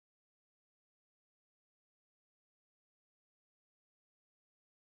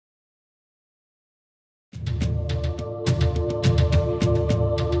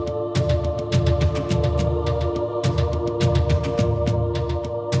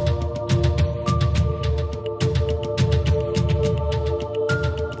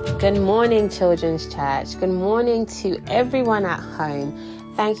Good morning, Children's Church. Good morning to everyone at home.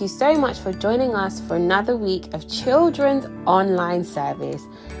 Thank you so much for joining us for another week of Children's Online Service.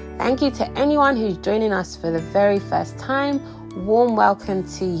 Thank you to anyone who's joining us for the very first time. Warm welcome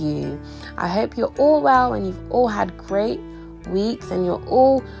to you. I hope you're all well and you've all had great weeks and you're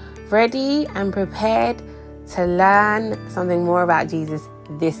all ready and prepared to learn something more about Jesus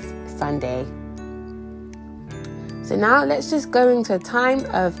this Sunday. So now let's just go into a time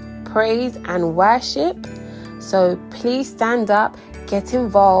of praise and worship. So please stand up, get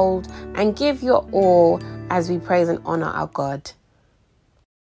involved, and give your all as we praise and honor our God.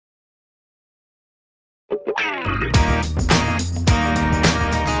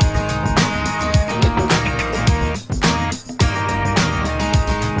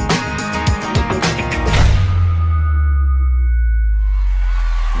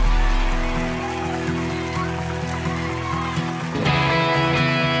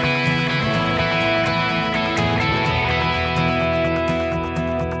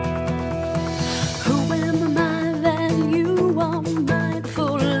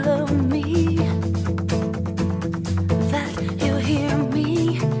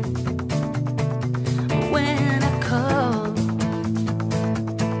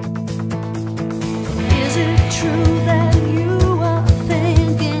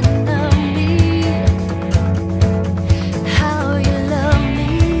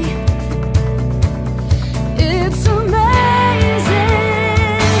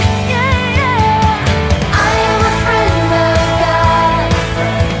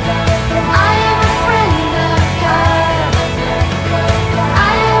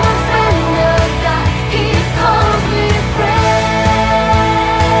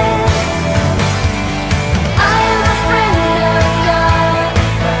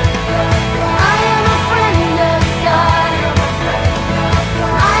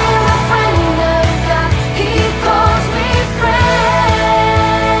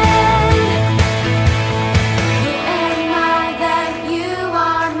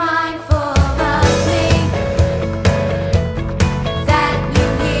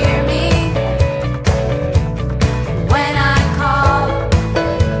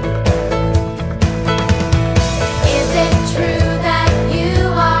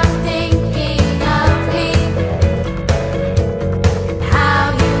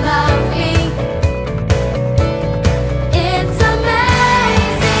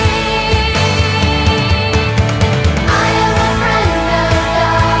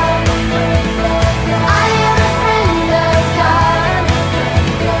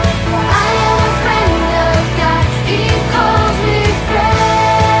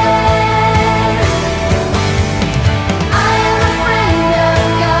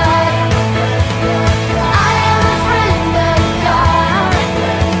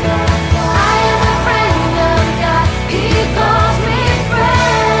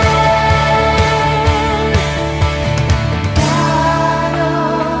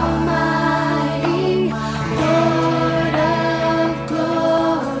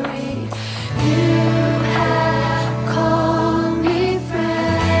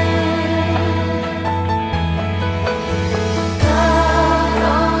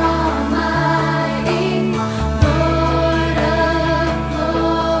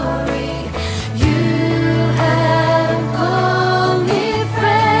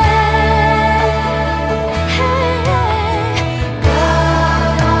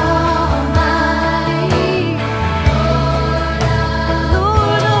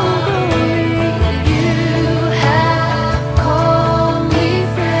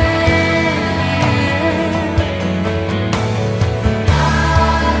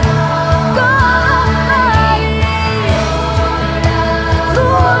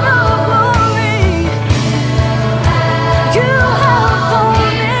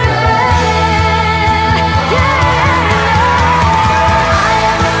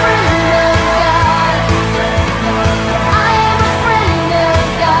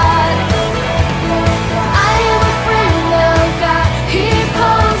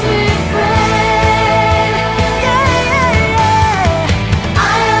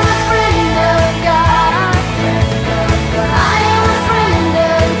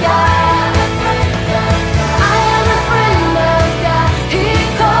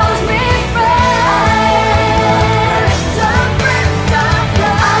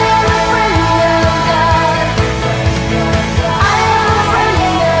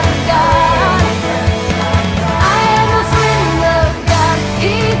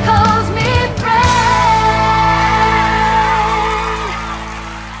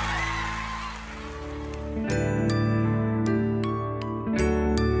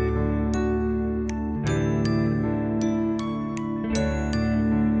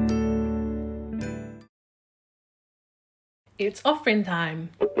 It's offering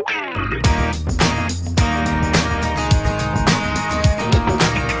time.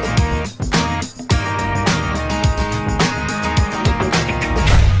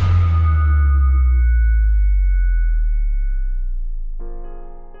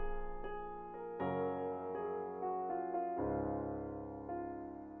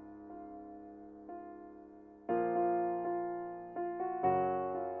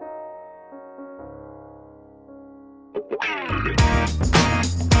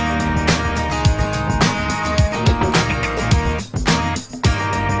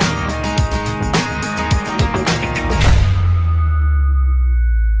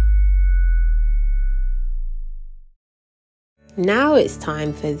 Now it's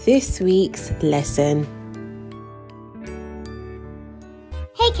time for this week's lesson.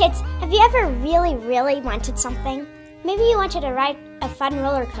 Hey kids, have you ever really wanted something? Maybe you wanted to ride a fun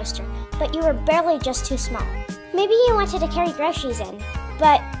roller coaster, but you were barely just too small. Maybe you wanted to carry groceries in,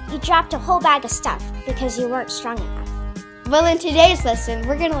 but you dropped a whole bag of stuff because you weren't strong enough. Well, in today's lesson,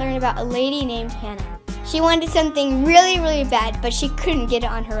 we're going to learn about a lady named Hannah. She wanted something really bad, but she couldn't get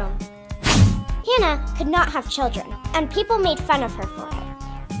it on her own. Hannah could not have children, and people made fun of her for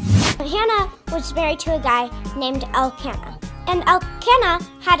it. Hannah was married to a guy named Elkanah, and Elkanah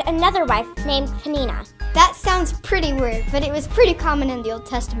had another wife named Peninnah. That sounds pretty weird, but it was pretty common in the Old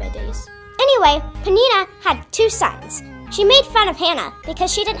Testament days. Anyway, Peninnah had 2 sons. She made fun of Hannah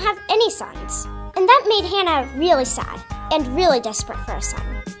because she didn't have any sons, and that made Hannah really sad and really desperate for a son.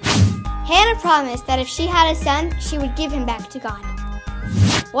 Hannah promised that if she had a son, she would give him back to God.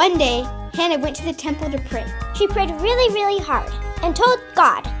 One day, Hannah went to the temple to pray. She prayed really hard and told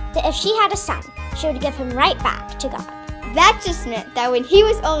God that if she had a son, she would give him right back to God. That just meant that when he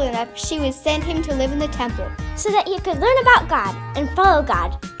was old enough, she would send him to live in the temple, so that he could learn about God and follow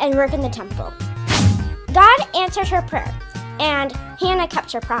God and work in the temple. God answered her prayer, and Hannah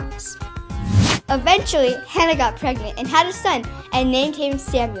kept her promise. Eventually, Hannah got pregnant and had a son and named him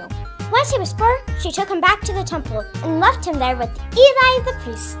Samuel. Once he was 4, she took him back to the temple and left him there with Eli the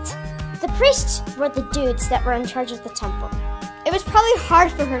priest. The priests were the dudes that were in charge of the temple. It was probably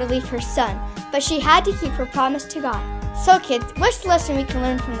hard for her to leave her son, but she had to keep her promise to God. So kids, what's the lesson we can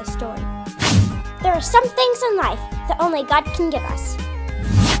learn from this story? There are some things in life that only God can give us.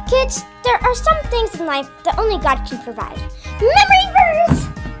 Kids, there are some things in life that only God can provide. Memory verse!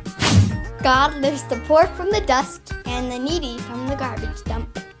 God lifts the poor from the dust and the needy from the garbage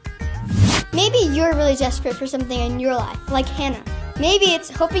dump. Maybe you're really desperate for something in your life, like Hannah. Maybe it's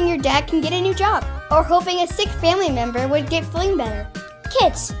hoping your dad can get a new job, or hoping a sick family member would get feeling better.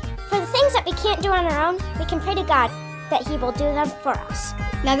 Kids, for the things that we can't do on our own, we can pray to God that He will do them for us.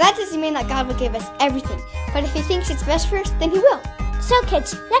 Now that doesn't mean that God will give us everything, but if He thinks it's best for us, then He will. So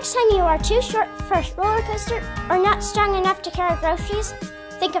kids, next time you are too short for a roller coaster or not strong enough to carry groceries,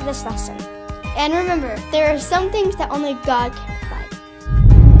 think of this lesson. And remember, there are some things that only God can provide.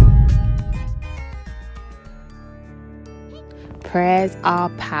 Prayers are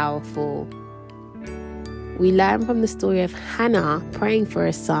powerful. We learn from the story of Hannah praying for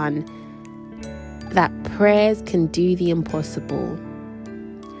a son that prayers can do the impossible.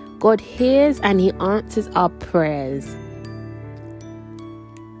 God hears and He answers our prayers.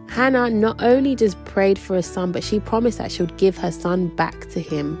 Hannah not only just prayed for a son, but she promised that she would give her son back to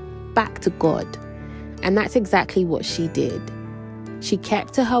Him, back to God. And that's exactly what she did. She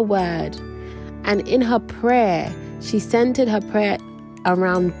kept to her word, and in her prayer, she centered her prayer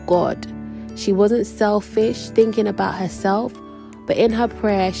around God. She wasn't selfish, thinking about herself, but in her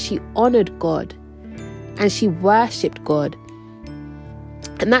prayer, she honored God and she worshipped God.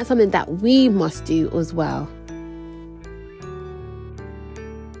 And that's something that we must do as well.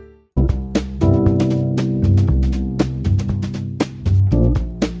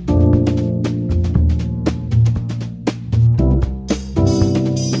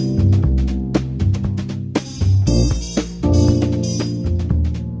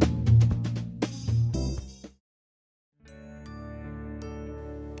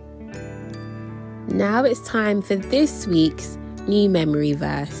 Now it's time for this week's new memory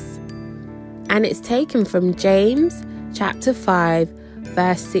verse. And it's taken from James chapter 5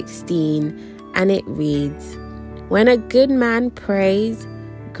 verse 16, and it reads, "When a good man prays,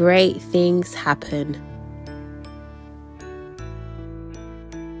 great things happen."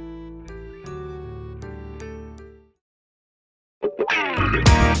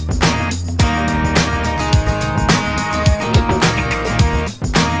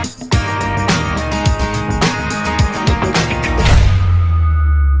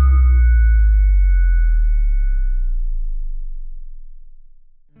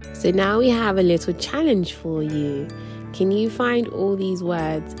 So now we have a little challenge for you. can you find all these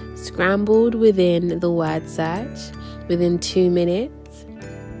words scrambled within the word search within 2 minutes?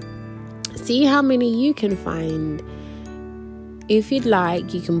 See how many you can find. If you'd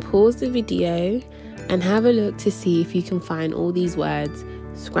like, you can pause the video and have a look to see if you can find all these words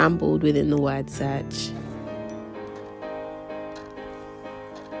scrambled within the word search.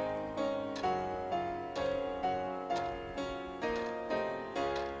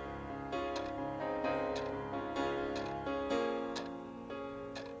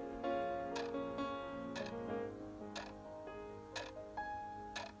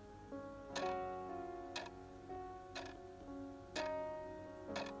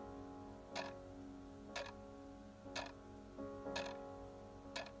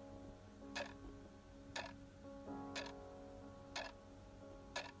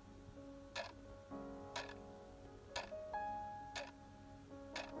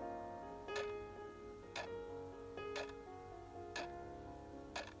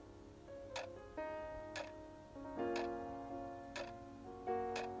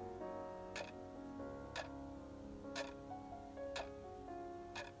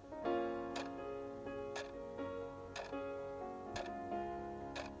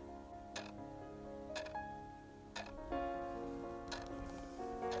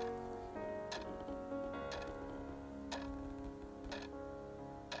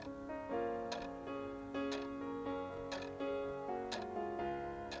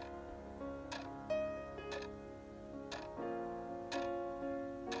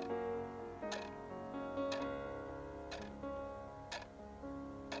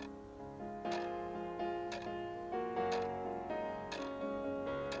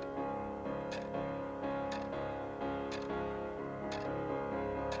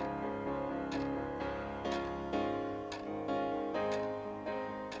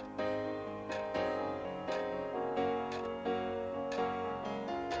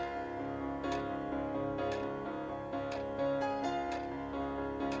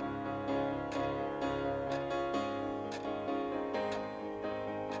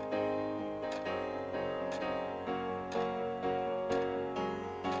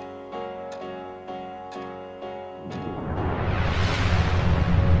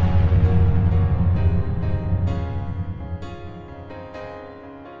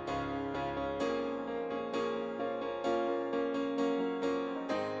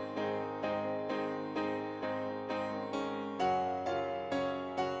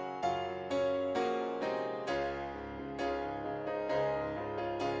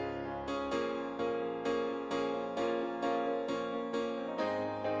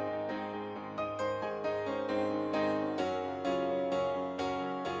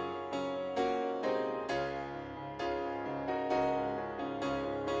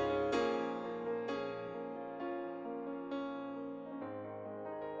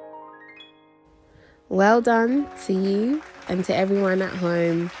 Well done to you and to everyone at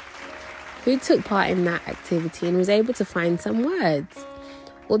home who took part in that activity and was able to find some words.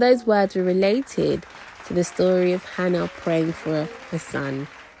 All those words were related to the story of Hannah praying for her son.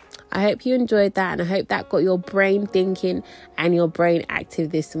 I hope you enjoyed that, and I hope that got your brain thinking and your brain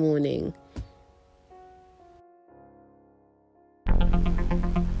active this morning.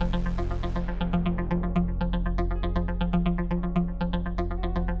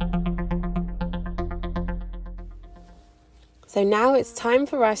 So now it's time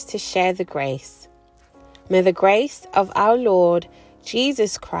for us to share the grace. May the grace of our Lord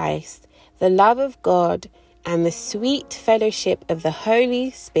Jesus Christ, the love of God, and the sweet fellowship of the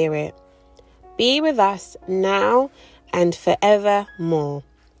Holy Spirit be with us now and forevermore.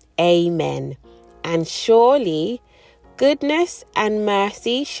 Amen. And surely goodness and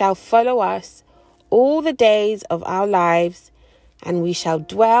mercy shall follow us all the days of our lives, and we shall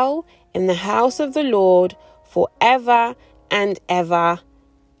dwell in the house of the Lord forever and ever.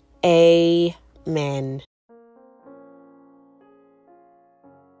 Amen.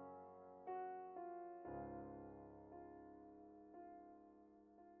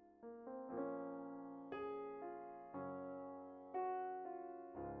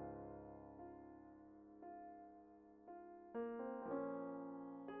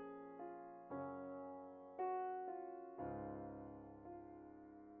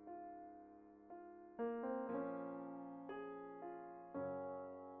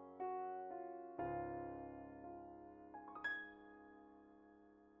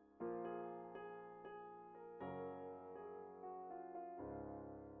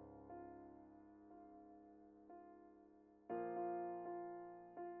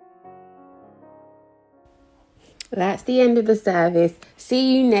 That's the end of the service.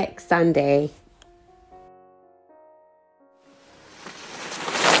 See you next Sunday.